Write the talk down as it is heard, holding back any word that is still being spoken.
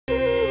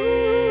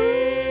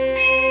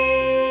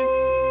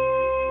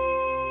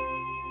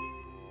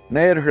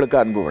நேயர்களுக்கு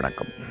அன்பு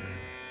வணக்கம்.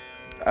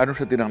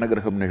 அனுஷத்தின்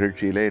அனுகிரகம்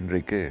நிகழ்ச்சியிலே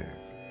இன்றைக்கு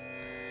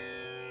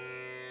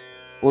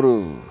ஒரு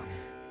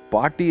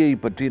பாட்டியை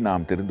பற்றி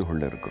நாம் தெரிந்து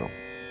கொள்ள இருக்கிறோம்.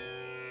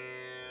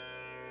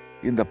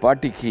 இந்த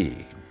பாட்டிக்கு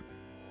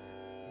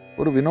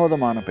ஒரு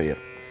வினோதமான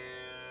பெயர்,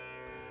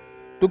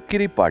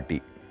 துக்கிரி பாட்டி.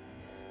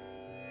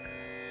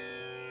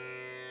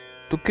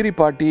 துக்கிரி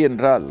பாட்டி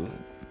என்றால்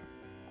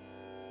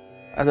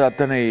அது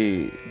அத்தனை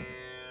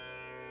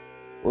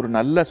ஒரு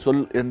நல்ல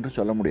சொல் என்று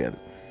சொல்ல முடியாது.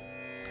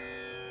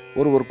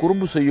 ஒருவர்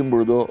குறும்பு செய்யும்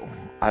பொழுதோ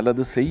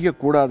அல்லது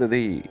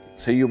செய்யக்கூடாததை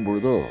செய்யும்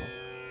பொழுதோ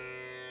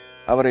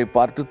அவரை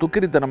பார்த்து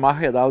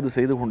துக்கிரித்தனமாக ஏதாவது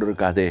செய்து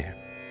கொண்டிருக்காதே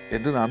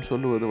என்று நாம்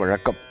சொல்லுவது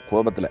வழக்கம்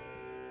கோபத்தில்.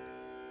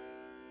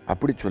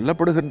 அப்படி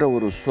சொல்லப்படுகின்ற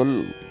ஒரு சொல்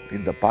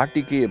இந்த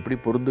பாட்டிக்கு எப்படி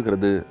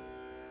பொருந்துகிறது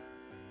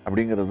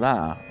அப்படிங்கிறது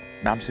தான்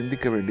நாம்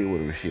சிந்திக்க வேண்டிய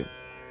ஒரு விஷயம்.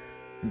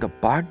 இந்த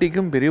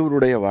பாட்டிக்கும்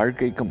பெரியவருடைய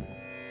வாழ்க்கைக்கும்,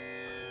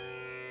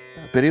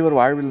 பெரியவர்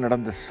வாழ்வில்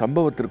நடந்த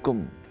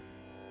சம்பவத்திற்கும்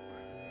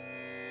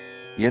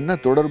என்ன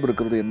தொடர்பு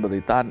இருக்கிறது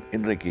என்பதைத்தான்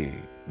இன்றைக்கு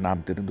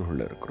நாம் தெரிந்து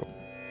கொள்ள இருக்கிறோம்.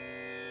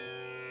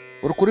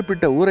 ஒரு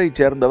குறிப்பிட்ட ஊரை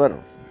சேர்ந்தவர்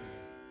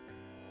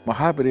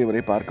மகா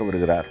பெரியவரை பார்க்க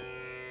வருகிறார்.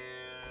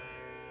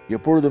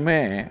 எப்பொழுதுமே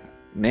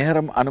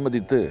நேரம்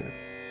அனுமதித்து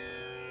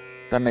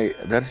தன்னை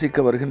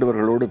தரிசிக்க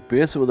வருகின்றவர்களோடு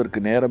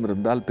பேசுவதற்கு நேரம்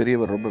இருந்தால்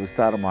பெரியவர் ரொம்ப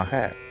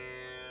விஸ்தாரமாக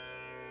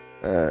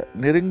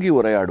நெருங்கி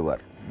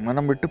உரையாடுவார்,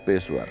 மனம் விட்டு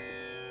பேசுவார்.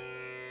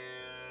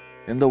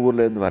 எந்த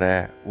ஊர்லேருந்து வர,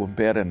 உன்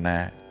பேர் என்ன,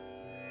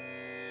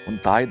 உன்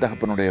தாய்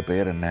தகப்பனுடைய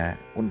பெயர் என்ன,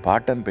 உன்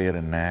பாட்டன் பெயர்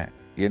என்ன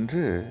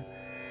என்று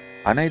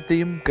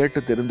அனைத்தையும் கேட்டு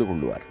தெரிந்து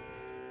கொள்வார்.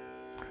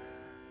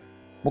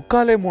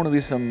 3/4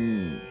 வீசம்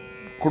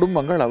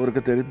குடும்பங்கள்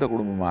அவருக்கு தெரிந்த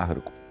குடும்பமாக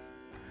இருக்கும்.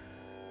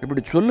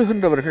 இப்படி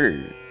சொல்லுகின்றவர்கள்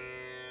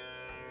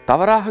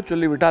தவறாக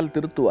சொல்லிவிட்டால்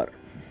திருத்துவார்.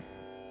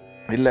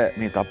 இல்லை,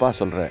 நீ தப்பாக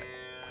சொல்கிற,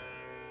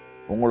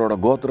 உங்களோட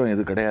கோத்திரம்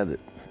இது கிடையாது,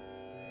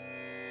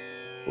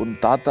 உன்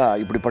தாத்தா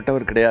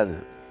இப்படிப்பட்டவர் கிடையாது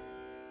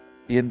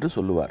என்று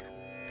சொல்லுவார்.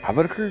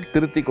 அவர்கள்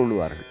திருத்திக்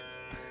கொள்வார்கள்.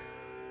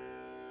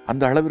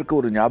 அந்த அளவிற்கு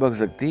ஒரு ஞாபக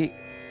சக்தி,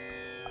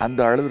 அந்த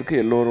அளவிற்கு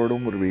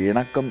எல்லோரோடும் ஒரு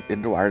இணக்கம்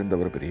என்று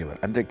வாழ்ந்தவர்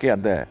பெரியவர். அன்றைக்கே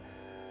அந்த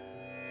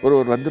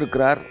ஒருவர்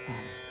வந்திருக்கிறார்.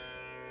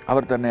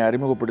 அவர் தன்னை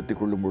அறிமுகப்படுத்திக்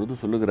கொள்ளும் பொழுது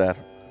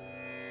சொல்லுகிறார்,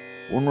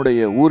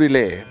 உன்னுடைய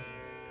ஊரிலே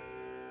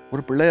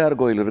ஒரு பிள்ளையார்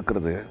கோயில்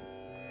இருக்கிறது.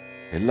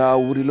 எல்லா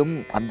ஊரிலும்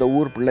அந்த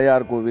ஊர்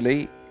பிள்ளையார் கோவிலை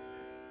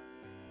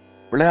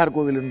பிள்ளையார்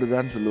கோவில் என்று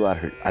தான்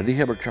சொல்லுவார்கள்.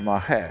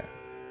 அதிகபட்சமாக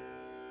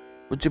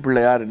உச்சி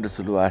பிள்ளையார் என்று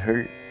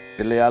சொல்லுவார்கள்,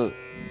 இல்லையால்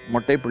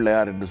மொட்டை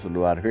பிள்ளையார் என்று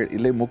சொல்லுவார்கள்,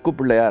 இல்லை முக்கு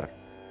பிள்ளையார்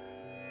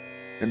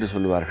என்று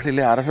சொல்லுவார்கள்,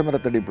 இல்லை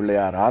அரசமரத்தடி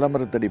பிள்ளையார்,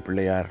 ஆலமரத்தடி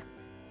பிள்ளையார்.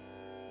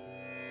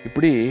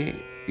 இப்படி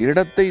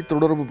இடத்தை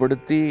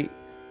தொடர்புபடுத்தி,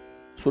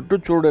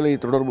 சுற்றுச்சூழலை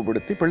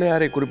தொடர்புபடுத்தி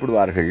பிள்ளையாரை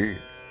குறிப்பிடுவார்கள்.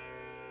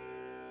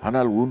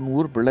 ஆனால் உன்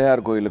ஊர்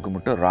பிள்ளையார் கோயிலுக்கு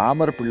மட்டும்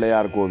ராமர்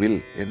பிள்ளையார் கோவில்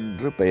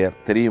என்று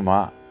பெயர் தெரியுமா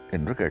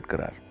என்று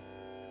கேட்கிறார்.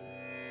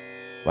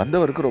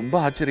 வந்தவருக்கு ரொம்ப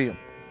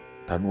ஆச்சரியம்.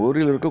 தன்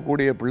ஊரில்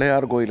இருக்கக்கூடிய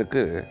பிள்ளையார்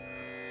கோயிலுக்கு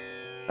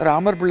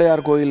ராமர்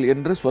பிள்ளையார் கோயில்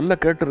என்று சொல்ல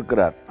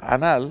கேட்டிருக்கிறார்.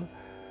 ஆனால்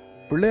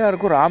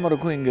பிள்ளையாருக்கும்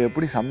ராமருக்கும் இங்கே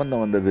எப்படி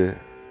சம்பந்தம் வந்தது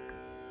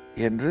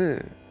என்று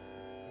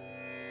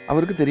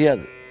அவருக்கு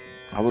தெரியாது.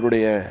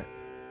 அவருடைய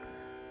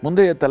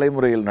முந்தைய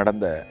தலைமுறையில்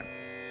நடந்த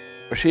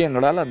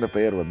விஷயங்களால் அந்த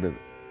பெயர் வந்தது.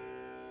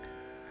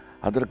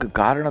 அதற்கு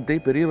காரணத்தை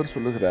பெரியவர்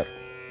சொல்லுகிறார்.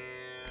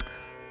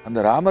 அந்த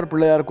ராமர்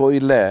பிள்ளையார்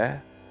கோயிலில்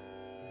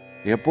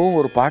எப்பவும்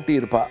ஒரு பாட்டி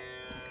இருப்பா.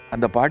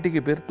 அந்த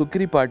பாட்டிக்கு பேர்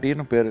துக்கிரி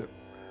பாட்டின்னு பேர்.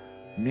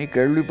 நீ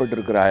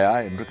கேள்விப்பட்டிருக்கிறாயா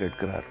என்று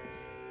கேட்கிறார்.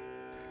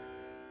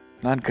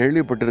 நான்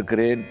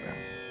கேள்விப்பட்டிருக்கிறேன்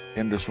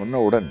என்று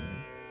சொன்னவுடன்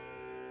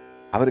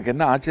அவருக்கு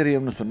என்ன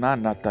ஆச்சரியம்னு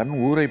சொன்னால், நான் தன்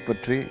ஊரை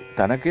பற்றி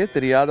தனக்கே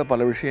தெரியாத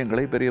பல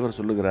விஷயங்களை பெரியவர்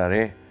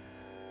சொல்லுகிறாரே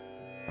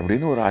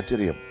அப்படின்னு ஒரு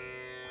ஆச்சரியம்.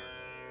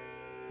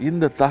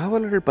 இந்த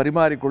தகவல்கள்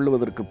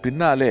பரிமாறிக்கொள்வதற்கு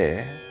பின்னாலே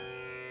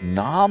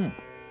நாம்,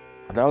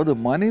 அதாவது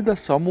மனித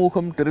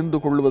சமூகம் தெரிந்து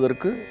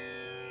கொள்வதற்கு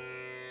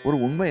ஒரு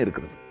உண்மை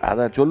இருக்கிறது.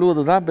 அதை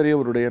சொல்லுவது தான்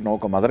பெரியவருடைய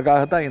நோக்கம்.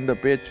 அதற்காகத்தான் இந்த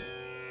பேச்சு.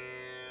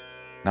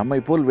 நம்மை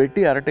போல்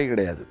வெட்டி அரட்டை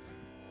கிடையாது,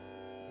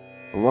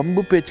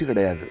 வம்பு பேச்சு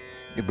கிடையாது.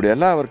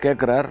 இப்படியெல்லாம் அவர்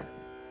கேட்கிறார்,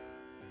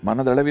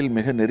 மனதளவில்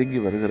மிக நெருங்கி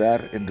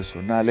வருகிறார் என்று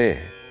சொன்னாலே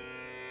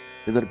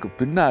இதற்கு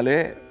பின்னாலே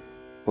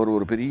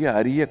ஒரு பெரிய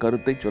அரிய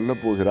கருத்தை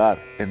சொல்லப்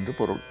போகிறார் என்று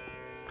பொருள்.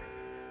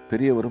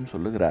 பெரியவரும்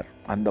சொல்லுகிறார்,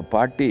 அந்த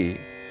பாட்டி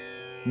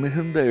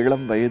மிகுந்த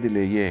இளம்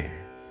வயதிலேயே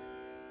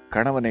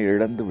கணவனை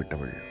இழந்து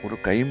விட்டவள், ஒரு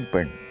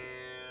கைம்பெண்.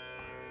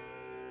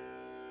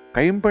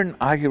 கைம்பெண்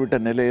ஆகிவிட்ட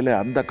நிலையில்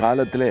அந்த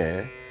காலத்தில்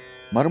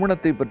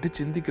மறுமணத்தை பற்றி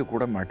சிந்திக்க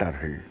கூட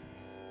மாட்டார்கள்.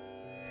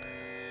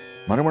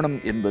 மறுமணம்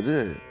என்பது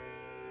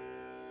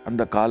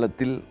அந்த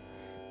காலத்தில்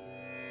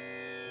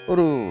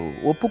ஒரு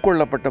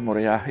ஒப்புக்கொள்ளப்பட்ட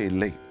முறையாக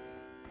இல்லை.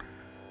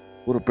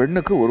 ஒரு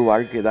பெண்ணுக்கு ஒரு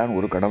வாழ்க்கை தான்,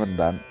 ஒரு கணவன்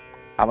தான்.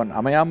 அவன்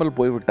அமையாமல்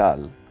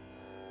போய்விட்டால்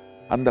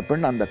அந்த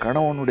பெண் அந்த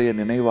கணவனுடைய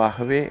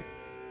நினைவாகவே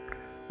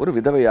ஒரு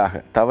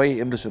விதவையாக, தவை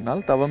என்று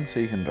சொன்னால் தவம்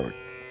செய்கின்றவள்,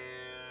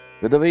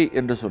 விதவை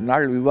என்று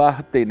சொன்னால்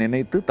விவாகத்தை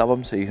நினைத்து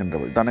தவம்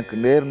செய்கின்றவள், தனக்கு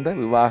நேர்ந்த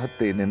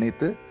விவாகத்தை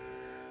நினைத்து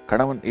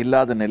கணவன்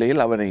இல்லாத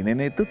நிலையில் அவனை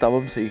நினைத்து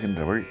தவம்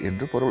செய்கின்றவள்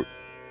என்று பொருள்.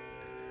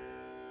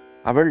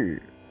 அவள்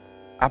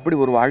அப்படி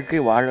ஒரு வாழ்க்கை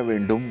வாழ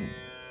வேண்டும்,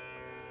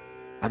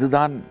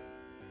 அதுதான்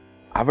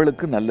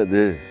அவளுக்கு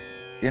நல்லது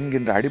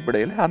என்கின்ற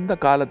அடிப்படையில் அந்த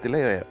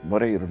காலத்திலே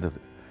முறை இருந்தது.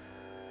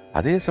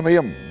 அதே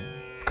சமயம்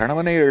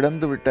கணவனை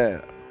இழந்துவிட்ட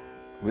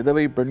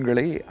விதவை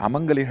பெண்களை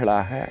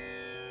அமங்கலிகளாக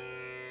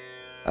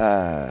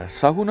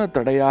சகுன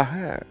தடையாக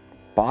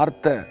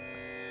பார்த்த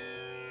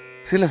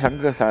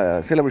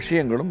சில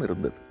விஷயங்களும்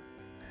இருந்தது.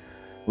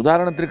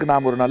 உதாரணத்திற்கு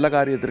நாம் ஒரு நல்ல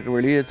காரியத்திற்கு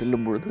வெளியே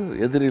செல்லும் பொழுது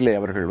எதிரிலே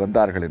அவர்கள்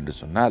வந்தார்கள் என்று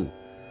சொன்னால்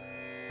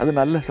அது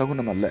நல்ல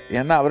சகுனம் அல்ல.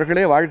 ஏன்னா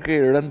அவர்களே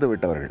வாழ்க்கையை இழந்து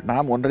விட்டவர்கள்.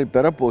 நாம் ஒன்றை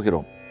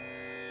பெறப்போகிறோம்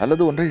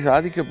அல்லது ஒன்றை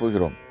சாதிக்கப்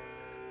போகிறோம்.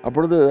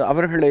 அப்பொழுது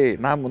அவர்களை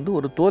நாம்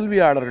ஒரு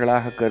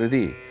தோல்வியாளர்களாக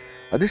கருதி,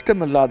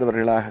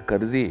 அதிர்ஷ்டமில்லாதவர்களாக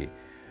கருதி,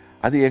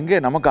 அது எங்கே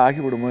நமக்கு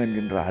ஆகிவிடுமோ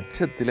என்கின்ற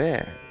அச்சத்திலே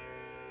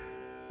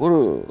ஒரு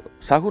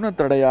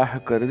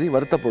சகுனத்தடையாக கருதி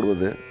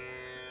வருத்தப்படுவது,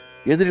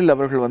 எதிரில்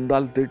அவர்கள்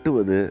வந்தால்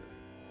திட்டுவது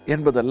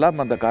என்பதெல்லாம்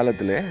அந்த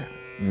காலத்திலே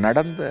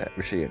நடந்த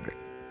விஷயங்கள்.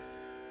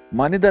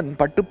 மனிதன்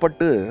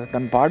பட்டு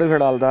தன்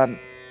பாடுகளால் தான்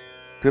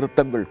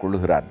திருத்தங்கள்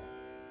கொள்ளுகிறான்.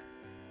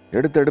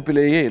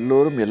 எடுத்தெடுப்பிலேயே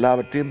எல்லோரும்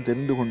எல்லாவற்றையும்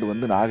தெரிந்து கொண்டு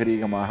வந்து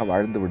நாகரீகமாக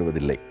வாழ்ந்து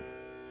விடுவதில்லை.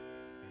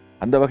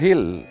 அந்த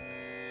வகையில்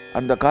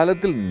அந்த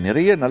காலத்தில்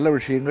நிறைய நல்ல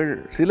விஷயங்கள்,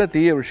 சில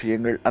தீய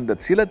விஷயங்கள், அந்த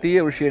சில தீய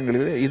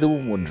விஷயங்களிலே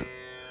இதுவும் ஒன்று.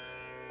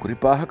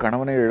 குறிப்பாக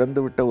கணவனை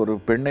இழந்துவிட்ட ஒரு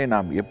பெண்ணை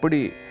நாம் எப்படி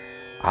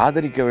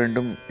ஆதரிக்க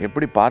வேண்டும்,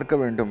 எப்படி பார்க்க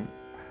வேண்டும்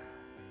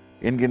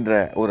என்கின்ற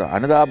ஒரு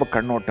அனுதாப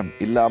கண்ணோட்டம்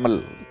இல்லாமல்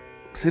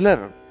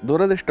சிலர்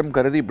துரதிர்ஷ்டம்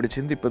கருதி இப்படி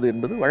சிந்திப்பது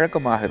என்பது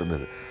வழக்கமாக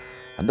இருந்தது.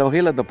 அந்த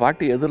வகையில் அந்த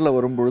பாட்டி எதிரில்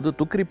வரும்பொழுது,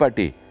 துக்கிரி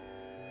பாட்டி,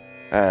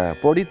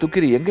 போடி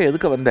துக்கிரி, எங்கே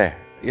எதுக்க வந்த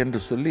என்று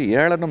சொல்லி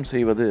ஏளனம்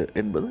செய்வது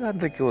என்பது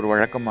அன்றைக்கு ஒரு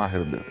வழக்கமாக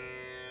இருந்தது.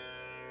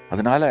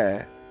 அதனால்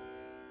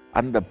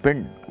அந்த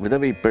பெண்,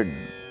 விதவை பெண்,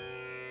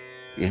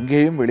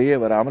 எங்கேயும் வெளியே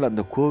வராமல்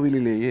அந்த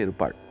கோவிலிலேயே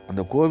இருப்பாள்.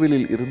 அந்த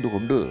கோவிலில் இருந்து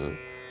கொண்டு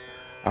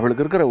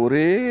அவளுக்கு இருக்கிற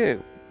ஒரே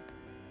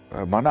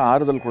மன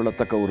ஆறுதல்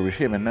கொள்ளத்தக்க ஒரு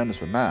விஷயம் என்னன்னு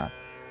சொன்னால்,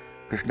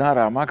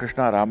 கிருஷ்ணாராமா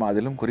கிருஷ்ணாராமா,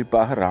 அதிலும்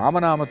குறிப்பாக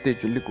ராமநாமத்தை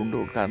சொல்லி கொண்டு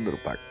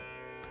உட்கார்ந்திருப்பாள்.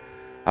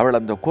 அவள்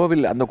அந்த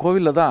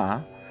கோவிலில் தான்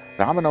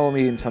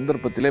ராமநவமியின்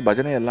சந்தர்ப்பத்திலே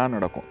பஜனை எல்லாம்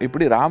நடக்கும்.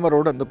 இப்படி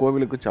ராமரோடு அந்த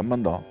கோவிலுக்கு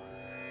சம்பந்தம்.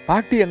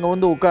 பாட்டி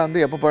அங்கே உட்கார்ந்து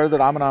எப்போ பழுது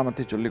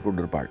ராமநாமத்தை சொல்லி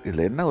கொண்டிருப்பாள்.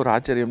 இதில் என்ன ஒரு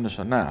ஆச்சரியம்னு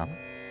சொன்னால்,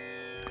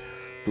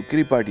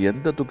 துக்கிரி பாட்டி,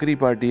 எந்த துக்கிரி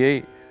பாட்டியை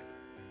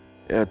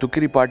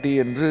துக்கிரி பாட்டி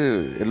என்று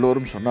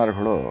எல்லோரும்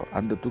சொன்னார்களோ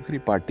அந்த துக்கிரி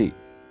பாட்டி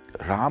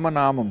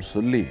ராமநாமம்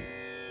சொல்லி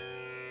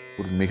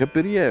ஒரு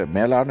மிகப்பெரிய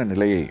மேலான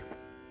நிலையை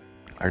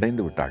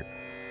அடைந்து விட்டாள்.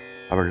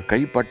 அவள்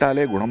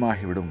கைப்பட்டாலே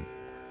குணமாகிவிடும்.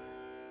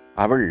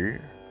 அவள்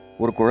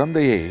ஒரு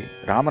குழந்தையை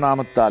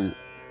ராமநாமத்தால்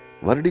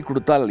வருடி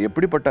கொடுத்தால்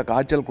எப்படிப்பட்ட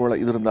காய்ச்சல்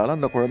இது இருந்தாலும்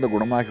அந்த குழந்தை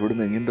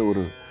குணமாகிவிடும் என்கின்ற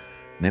ஒரு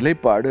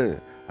நிலைப்பாடு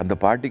அந்த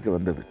பாட்டிக்கு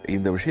வந்தது.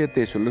 இந்த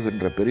விஷயத்தை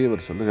சொல்லுகின்ற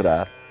பெரியவர்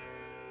சொல்லுகிறார்,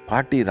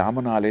 பாட்டி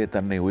ராமனாலே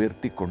தன்னை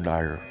உயர்த்தி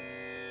கொண்டாள்.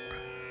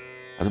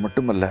 அது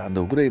மட்டுமல்ல, அந்த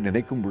ஊரை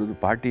நினைக்கும் பொழுது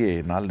பாட்டியை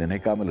என்னால்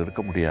நினைக்காமல்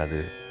இருக்க முடியாது.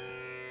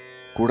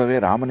 கூடவே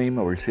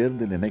ராமனையும் அவள்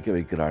சேர்ந்து நினைக்க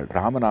வைக்கிறாள்,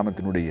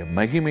 ராமநாமத்தினுடைய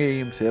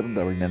மகிமையையும் சேர்ந்து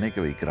அவள் நினைக்க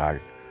வைக்கிறாள்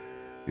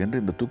என்று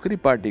இந்த துக்கிரி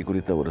பாட்டி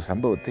குறித்த ஒரு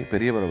சம்பவத்தை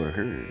பெரியவர்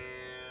அவர்கள்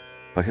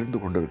பகிர்ந்து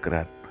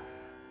கொண்டிருக்கிறார்.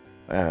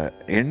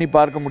 எண்ணி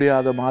பார்க்க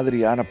முடியாத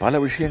மாதிரியான பல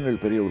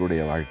விஷயங்கள்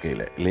பெரியவருடைய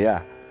வாழ்க்கையில் இல்லையா?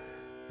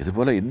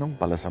 இதுபோல இன்னும்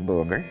பல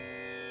சம்பவங்கள்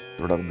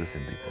தொடர்ந்து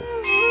சிந்திப்போம்.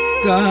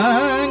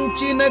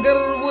 காஞ்சி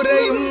நகர்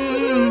உரையும்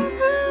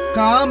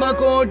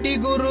காமகோட்டி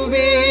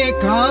குருவே,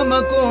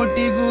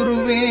 காமகோட்டி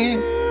குருவே,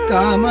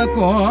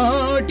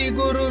 காமகோட்டி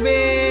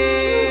குருவே.